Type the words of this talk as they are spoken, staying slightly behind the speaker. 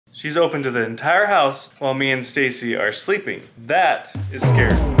She's open to the entire house while me and Stacy are sleeping. That is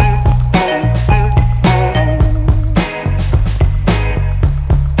scary.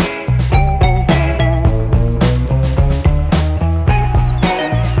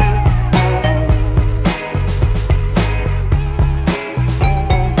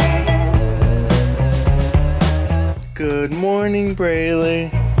 Good morning, Braylee.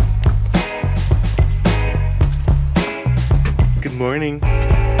 Good morning.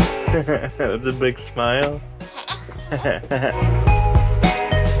 That's a big smile. Have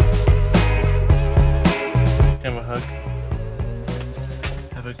a hug.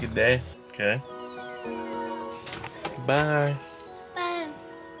 Have a good day. Okay. Bye. Bye.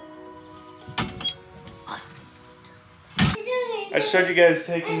 I showed you guys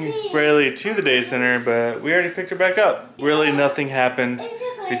taking Braylee to the day center, but we already picked her back up. Really nothing happened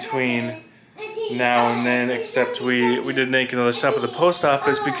between now and then, except we did make another stop at the post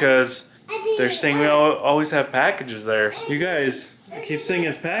office because they're saying we always have packages there. You guys keep saying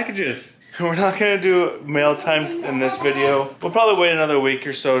it's packages. We're not gonna do mail time in this video. We'll probably wait another week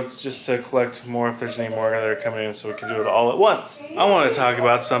or so just to collect more if there's any more that are coming in so we can do it all at once. I want to talk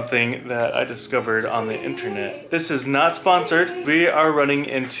about something that I discovered on the internet. This is not sponsored. We are running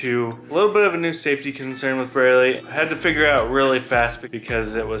into a little bit of a new safety concern with Braylee. I had to figure out really fast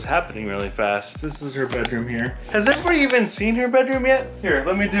because it was happening really fast. This is her bedroom here. Has everybody even seen her bedroom yet? Here,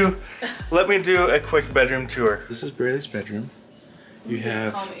 let me do a quick bedroom tour. This is Braylee's bedroom. You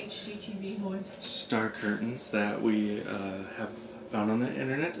have star curtains that we have found on the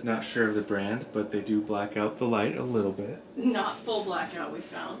internet. Not sure of the brand, but they do black out the light a little bit. Not full blackout, we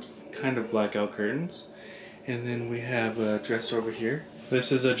found. Kind of blackout curtains. And then we have a dresser over here.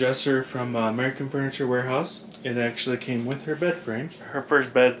 This is a dresser from American Furniture Warehouse. It actually came with her bed frame. Her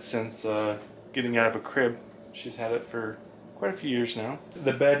first bed since getting out of a crib. She's had it for quite a few years now.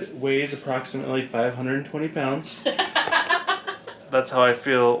 The bed weighs approximately 520 pounds. That's how I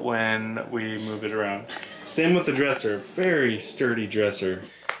feel when we move it around. Same with the dresser, very sturdy dresser.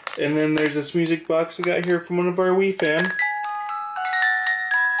 And then there's this music box we got here from one of our weefam.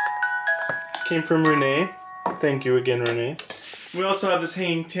 Came from Renee. Thank you again, Renee. We also have this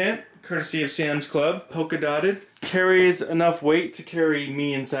hanging tent, courtesy of Sam's Club, polka dotted. Carries enough weight to carry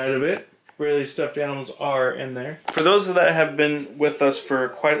me inside of it. Braylee's stuffed animals are in there. For those that have been with us for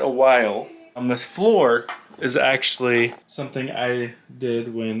quite a while, this floor is actually something I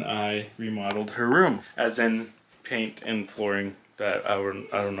did when I remodeled her room, as in paint and flooring. That I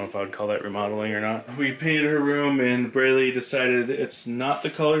don't know if I would call that remodeling or not. We painted her room and Braylee decided it's not the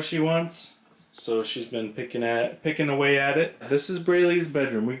color she wants, so she's been picking away at it. This is Braylee's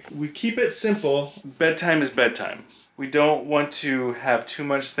bedroom. We keep it simple. Bedtime is bedtime. We don't want to have too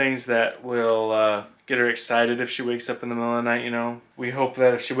much things that will get her excited if she wakes up in the middle of the night, you know. We hope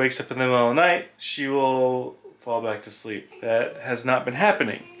that if she wakes up in the middle of the night, she will fall back to sleep. That has not been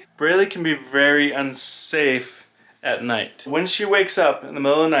happening. Braylee can be very unsafe at night. When she wakes up in the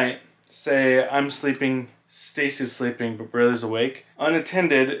middle of the night, say I'm sleeping, Stacy's sleeping, but Braylee's awake,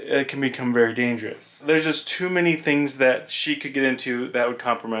 unattended, it can become very dangerous. There's just too many things that she could get into that would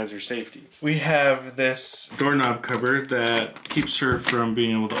compromise her safety. We have this doorknob cover that keeps her from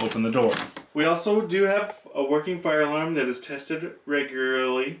being able to open the door. We also do have a working fire alarm that is tested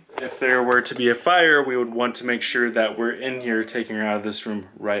regularly. If there were to be a fire, we would want to make sure that we're in here taking her out of this room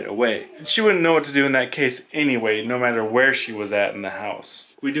right away. She wouldn't know what to do in that case anyway, no matter where she was at in the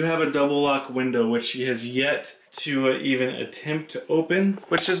house. We do have a double lock window, which she has yet to even attempt to open,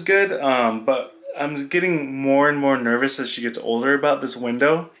 which is good, but I'm getting more and more nervous as she gets older about this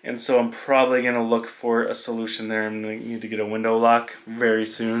window, and so I'm probably going to look for a solution there. I'm going to need to get a window lock very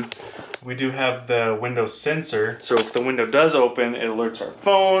soon. We do have the window sensor, so if the window does open, it alerts our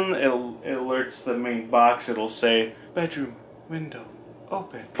phone, it alerts the main box, it'll say, bedroom window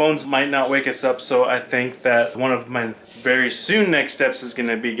open. Phones might not wake us up, so I think that one of my very soon next steps is going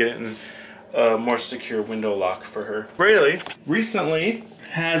to be getting a more secure window lock for her. Braylee recently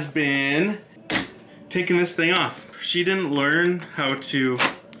has been taking this thing off. She didn't learn how to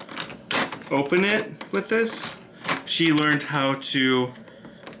open it with this. She learned how to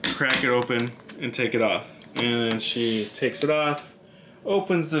crack it open and take it off. And then she takes it off,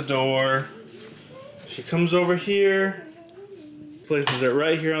 opens the door. She comes over here, places it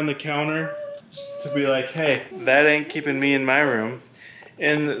right here on the counter to be like, hey, that ain't keeping me in my room.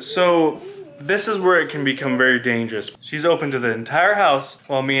 And so this is where it can become very dangerous. She's open to the entire house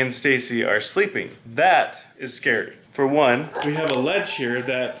while me and Stacy are sleeping. That is scary. For one, we have a ledge here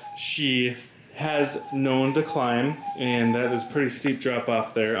that she has known to climb, and that is pretty steep drop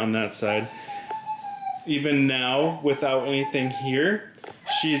off there on that side. even now, without anything here,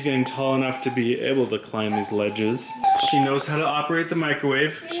 she's getting tall enough to be able to climb these ledges. She knows how to operate the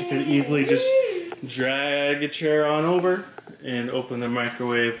microwave. She can easily just drag a chair on over and open the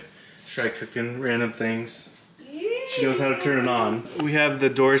microwave, try cooking random things. She knows how to turn it on. We have the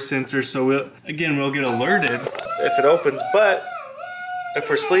door sensor, so we'll get alerted if it opens, but if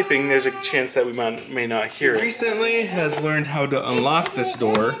we're sleeping, there's a chance that we may not hear it. Recently has learned how to unlock this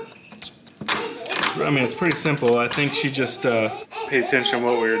door. I mean, it's pretty simple. I think she just paid attention to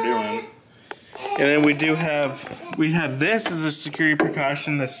what we were doing. And then we have this as a security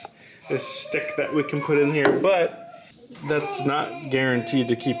precaution, this stick that we can put in here, but that's not guaranteed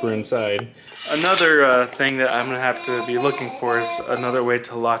to keep her inside. Another thing that I'm gonna have to be looking for is another way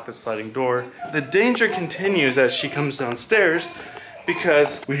to lock the sliding door. The danger continues as she comes downstairs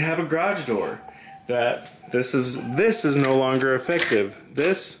because we have a garage door that this is no longer effective.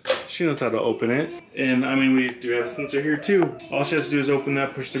 This, she knows how to open it. And I mean, we do have a sensor here too. All she has to do is open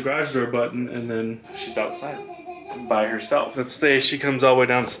that, push the garage door button, and then she's outside by herself. Let's say she comes all the way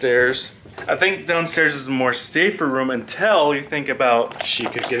downstairs. I think downstairs is a more safer room until you think about she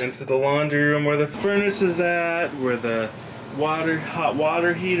could get into the laundry room where the furnace is at, where the hot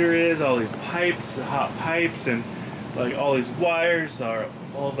water heater is, all these pipes, hot pipes, and like all these wires are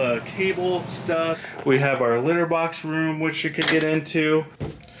all the cable stuff. We have our litter box room, which she could get into.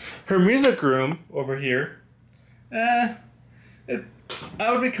 Her music room over here, I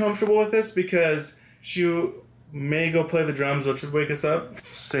would be comfortable with this because she may go play the drums, which would wake us up.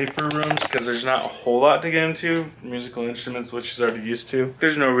 Safer rooms, because there's not a whole lot to get into. Musical instruments, which she's already used to.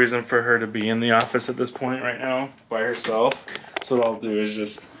 There's no reason for her to be in the office at this point right now by herself. So what I'll do is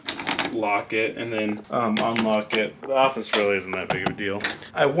just lock it and then unlock it. The office really isn't that big of a deal.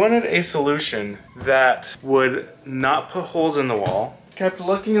 I wanted a solution that would not put holes in the wall. Kept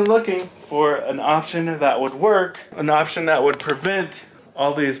looking and looking for an option that would work, an option that would prevent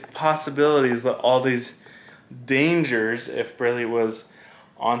all these possibilities, all these dangers if Bradley was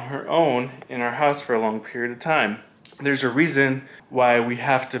on her own in our house for a long period of time. There's a reason why we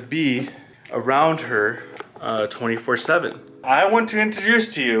have to be around her 24/7. I want to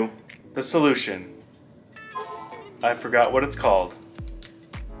introduce to you the solution. I forgot what it's called.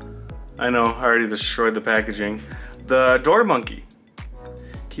 I know, I already destroyed the packaging. The door monkey.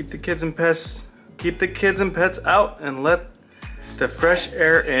 Keep the kids and pets out and let the fresh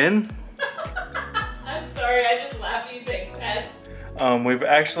air in. I'm sorry, I just laughed at you saying pets. We've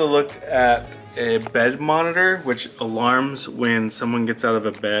actually looked at a bed monitor, which alarms when someone gets out of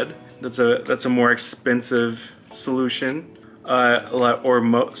a bed. That's a more expensive solution.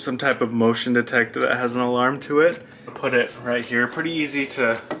 Or some type of motion detector that has an alarm to it. Put it right here. Pretty easy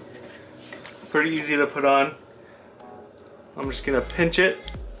to put on. I'm just gonna pinch it,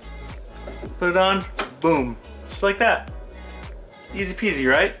 put it on, boom, just like that. Easy peasy,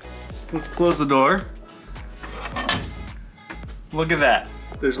 right? Let's close the door. Look at that.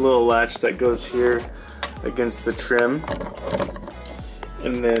 There's a little latch that goes here against the trim,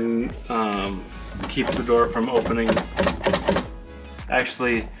 and then keeps the door from opening.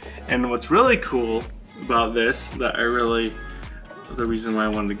 Actually, and what's really cool about this, the reason why I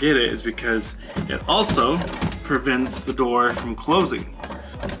wanted to get it is because it also prevents the door from closing.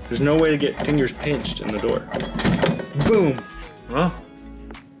 There's no way to get fingers pinched in the door. Boom. Well,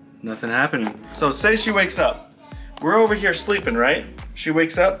 nothing happening. So say she wakes up. We're over here sleeping, right? She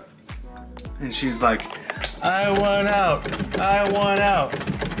wakes up and she's like, I want out, I want out.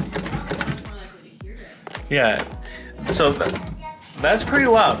 More likely to hear it. Yeah, so that's pretty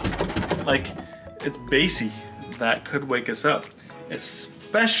loud. Like, it's bassy. That could wake us up,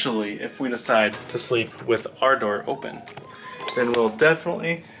 especially if we decide to sleep with our door open. Then we'll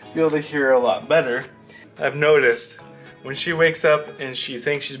definitely be able to hear her a lot better. I've noticed when she wakes up and she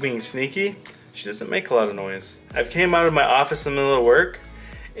thinks she's being sneaky, she doesn't make a lot of noise. I've came out of my office in the middle of work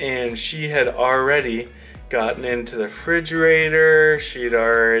and she had already gotten into the refrigerator, she'd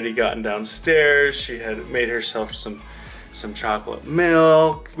already gotten downstairs, she had made herself some chocolate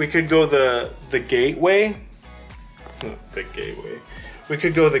milk. We could go the gateway. The gateway. We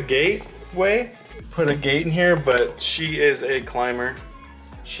could go the gateway, put a gate in here, but she is a climber.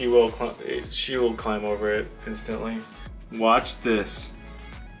 She will climb over it instantly. Watch this.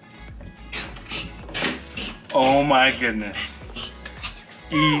 Oh my goodness.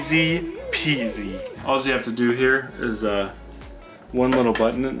 Easy peasy. All you have to do here is one little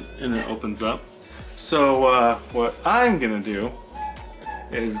button and it opens up. So what I'm gonna do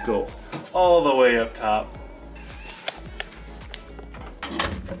is go all the way up top.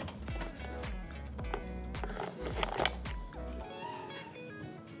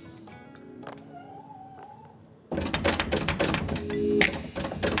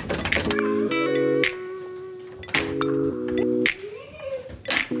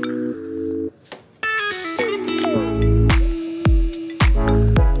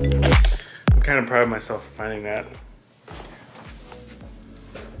 proud of myself for finding that.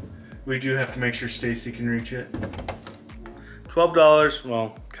 We do have to make sure Stacy can reach it. $12,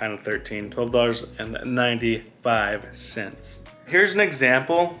 well, kind of 13, $12.95. Here's an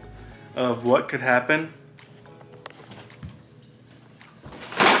example of what could happen.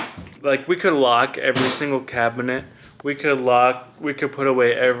 Like, we could lock every single cabinet. We could put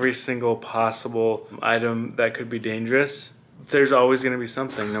away every single possible item that could be dangerous. There's always gonna be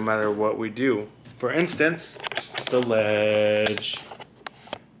something no matter what we do. For instance, the ledge.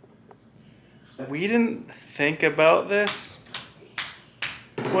 We didn't think about this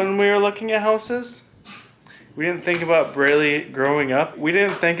when we were looking at houses. We didn't think about Braley growing up. We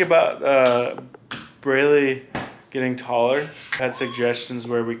didn't think about Braley getting taller. I had suggestions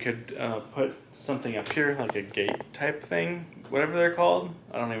where we could put something up here, like a gate type thing, whatever they're called.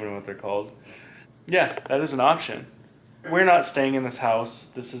 I don't even know what they're called. Yeah, that is an option. We're not staying in this house.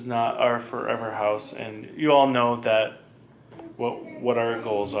 This is not our forever house, and you all know that what our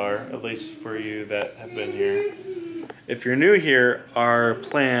goals are, at least for you that have been here. If you're new here, our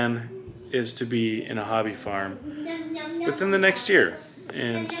plan is to be in a hobby farm within the next year.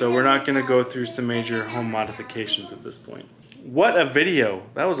 And so we're not gonna go through some major home modifications at this point. What a video.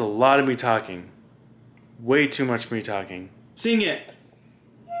 That was a lot of me talking. Way too much me talking. Sing it.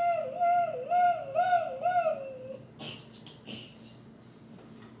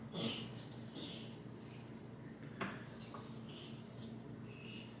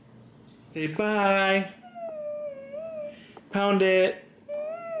 Say bye. Pound it.